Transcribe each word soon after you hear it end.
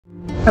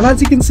And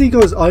as you can see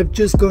guys, I've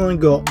just gone and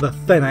got the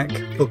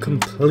Fennec for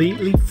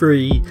completely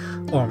free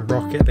on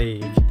Rocket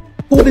League.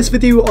 For this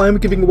video I am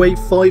giving away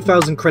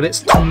 5,000 credits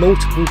to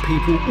multiple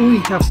people. All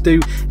you have to do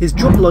is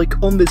drop a like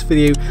on this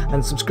video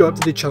and subscribe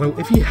to the channel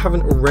if you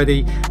haven't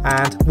already,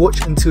 and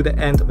watch until the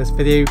end of this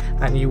video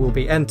and you will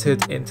be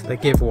entered into the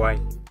giveaway.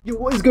 Yo,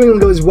 what is going on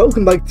guys,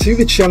 welcome back to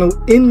the channel.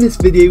 In this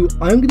video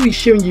I'm going to be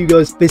showing you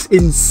guys this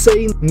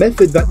insane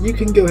method that you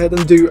can go ahead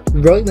and do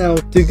right now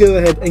to go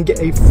ahead and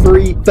get a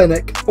free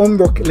Fennec on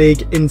Rocket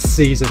League in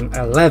Season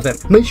 11.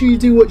 Make sure you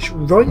do watch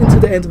right into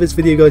the end of this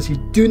video guys, you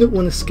do not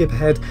want to skip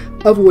ahead,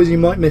 otherwise you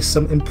might miss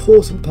some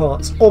important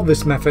parts of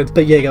this method.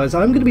 But yeah guys,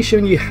 I'm going to be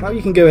showing you how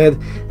you can go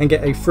ahead and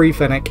get a free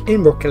Fennec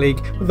in Rocket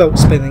League without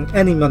spending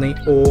any money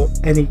or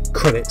any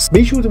credits.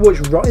 Be sure to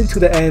watch right into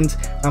the end,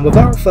 and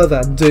without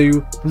further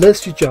ado,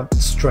 let's just jump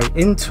straight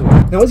into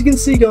it. Now as you can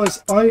see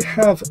guys, I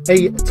have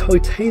a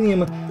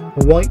titanium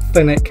white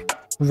Fennec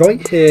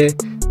right here.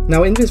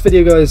 Now in this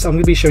video guys, I'm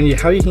going to be showing you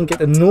how you can get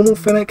the normal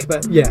Fennec,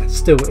 but yeah,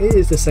 still it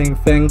is the same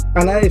thing.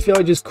 And if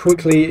I just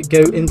quickly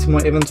go into my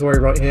inventory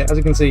right here, as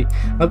you can see,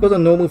 I've got a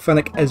normal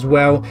Fennec as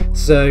well.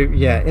 So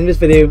yeah, in this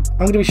video I'm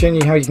going to be showing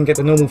you how you can get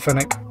the normal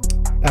Fennec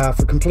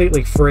for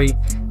completely free.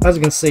 As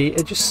you can see,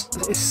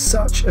 it's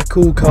such a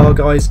cool car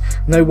guys.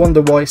 No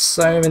wonder why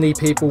so many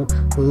people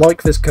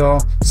like this car,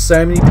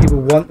 so many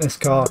people want this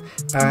car,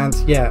 and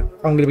yeah,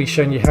 I'm going to be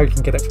showing you how you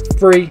can get it for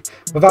free.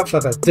 Without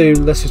further ado,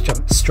 let's just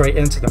jump straight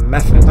into the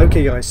method.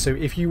 Okay guys, so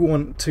if you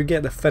want to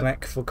get the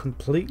Fennec for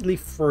completely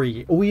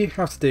free, all you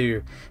have to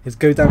do is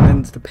go down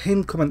into the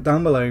pinned comment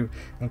down below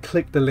and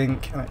click the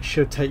link, and it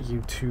should take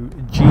you to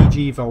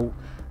GG Vault,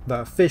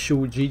 the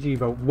official GG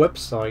Vault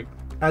website.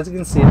 As you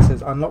can see, it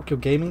says unlock your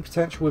gaming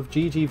potential with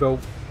GG Vault,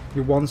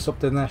 your one-stop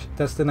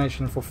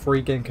destination for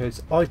free game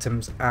codes,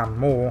 items and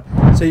more.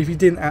 So if you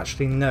didn't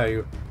actually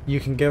know, you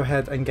can go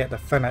ahead and get the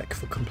Fennec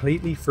for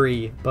completely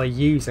free by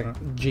using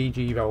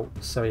GG Vault.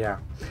 So yeah,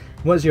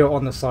 once you're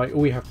on the site,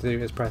 all you have to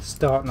do is press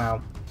start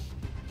now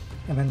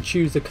and then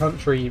choose the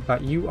country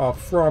that you are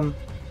from.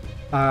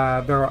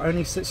 There are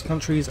only 6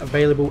 countries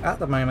available at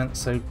the moment,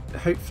 so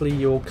hopefully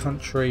your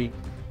country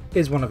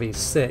is one of these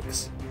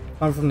 6.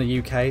 I'm from the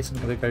UK, so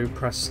I'm going to go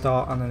press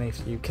start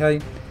underneath the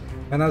UK,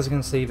 and as you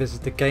can see, this is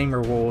the game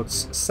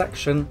rewards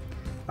section.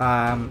 So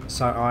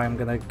I'm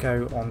going to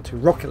go on to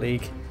Rocket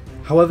League.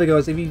 However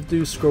guys, if you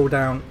do scroll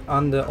down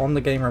on the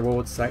game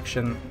rewards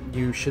section,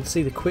 you should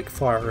see the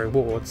quickfire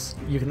rewards.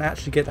 You can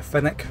actually get the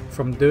Fennec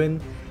from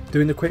doing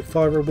the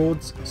quickfire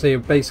rewards. So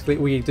basically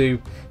all you do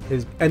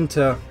is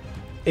enter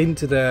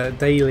into the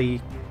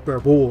daily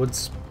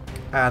rewards,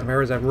 and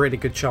there is a really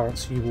good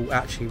chance you will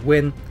actually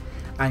win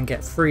and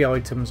get free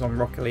items on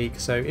Rocket League.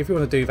 So if you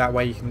want to do that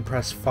way, you can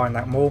press find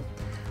out more.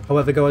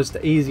 However guys,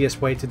 the easiest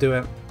way to do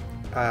it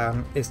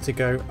is to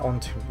go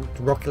on to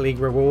Rocket League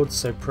rewards,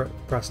 so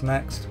press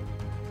next,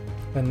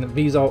 and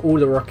these are all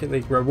the Rocket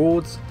League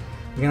rewards.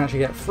 You can actually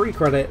get free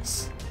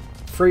credits,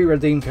 free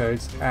redeem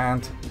codes,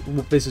 and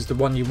this is the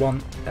one you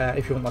want.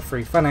 If you want the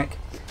free Fennec,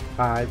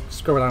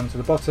 scroll down to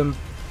the bottom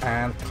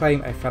and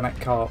claim a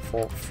Fennec Car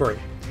for free,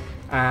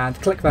 and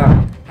click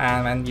that,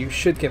 and then you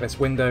should get this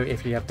window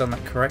if you have done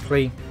that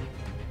correctly.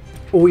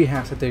 All you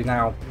have to do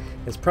now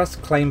is press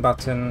the claim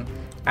button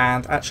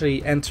and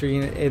actually enter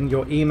in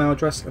your email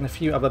address and a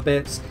few other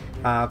bits.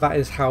 That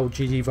is how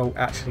GG Vault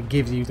actually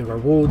gives you the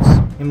rewards.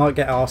 You might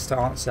get asked to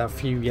answer a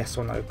few yes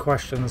or no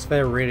questions.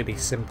 They're really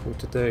simple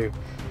to do.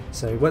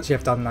 So once you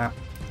have done that,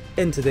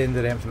 enter in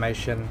the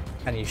information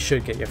and you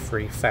should get your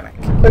free Fennec.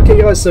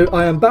 Okay guys, so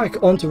I am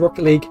back onto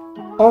Rocket League.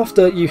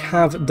 After you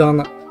have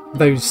done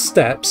those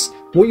steps,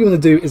 what you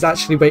want to do is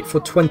actually wait for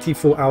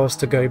 24 hours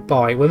to go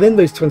by. Within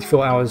those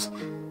 24 hours,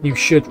 you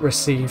should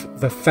receive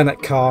the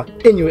Fennec Car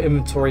in your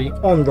inventory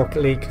on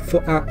Rocket League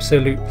for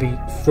absolutely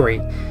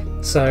free.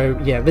 So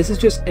yeah, this is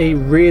just a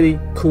really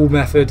cool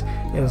method.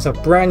 It's a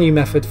brand new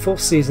method for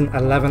Season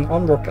 11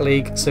 on Rocket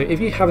League. So if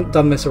you haven't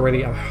done this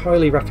already, I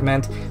highly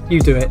recommend you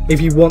do it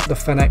if you want the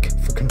Fennec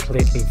for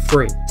completely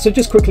free. So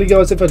just quickly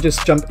guys, if I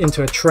just jump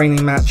into a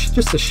training match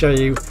just to show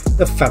you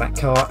the Fennec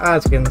Car.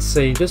 As you can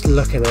see, just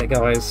look at it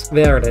guys,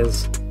 there it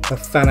is, the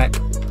Fennec.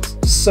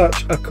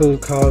 Such a cool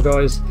car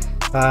guys.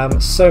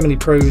 So many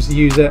pros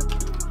use it,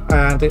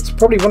 and it's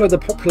probably one of the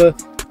popular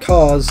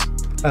cars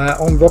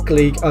on Rocket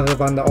League other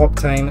than the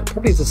Octane.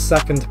 Probably the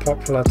second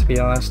popular, to be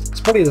honest.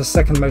 It's probably the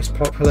second most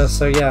popular.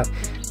 So yeah,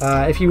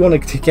 if you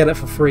wanted to get it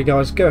for free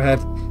guys, go ahead,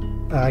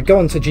 go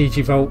on to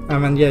GG Vault,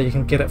 and then yeah, you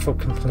can get it for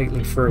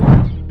completely free.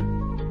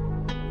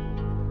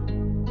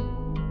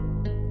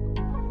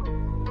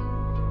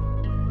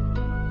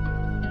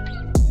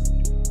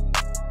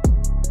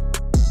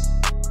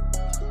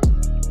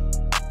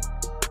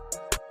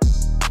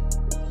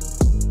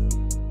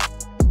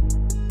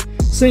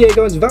 So yeah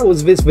guys, that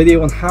was this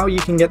video on how you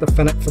can get the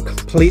Fennec for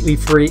completely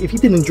free. If you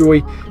did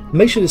enjoy,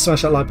 make sure to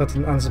smash that like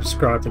button and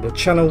subscribe to the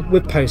channel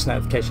with post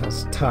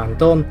notifications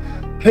turned on.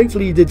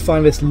 Hopefully you did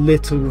find this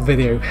little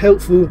video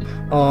helpful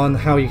on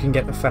how you can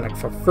get the Fennec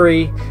for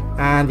free.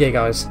 And yeah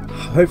guys,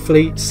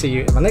 hopefully see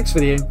you in my next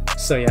video.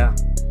 So yeah,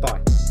 bye.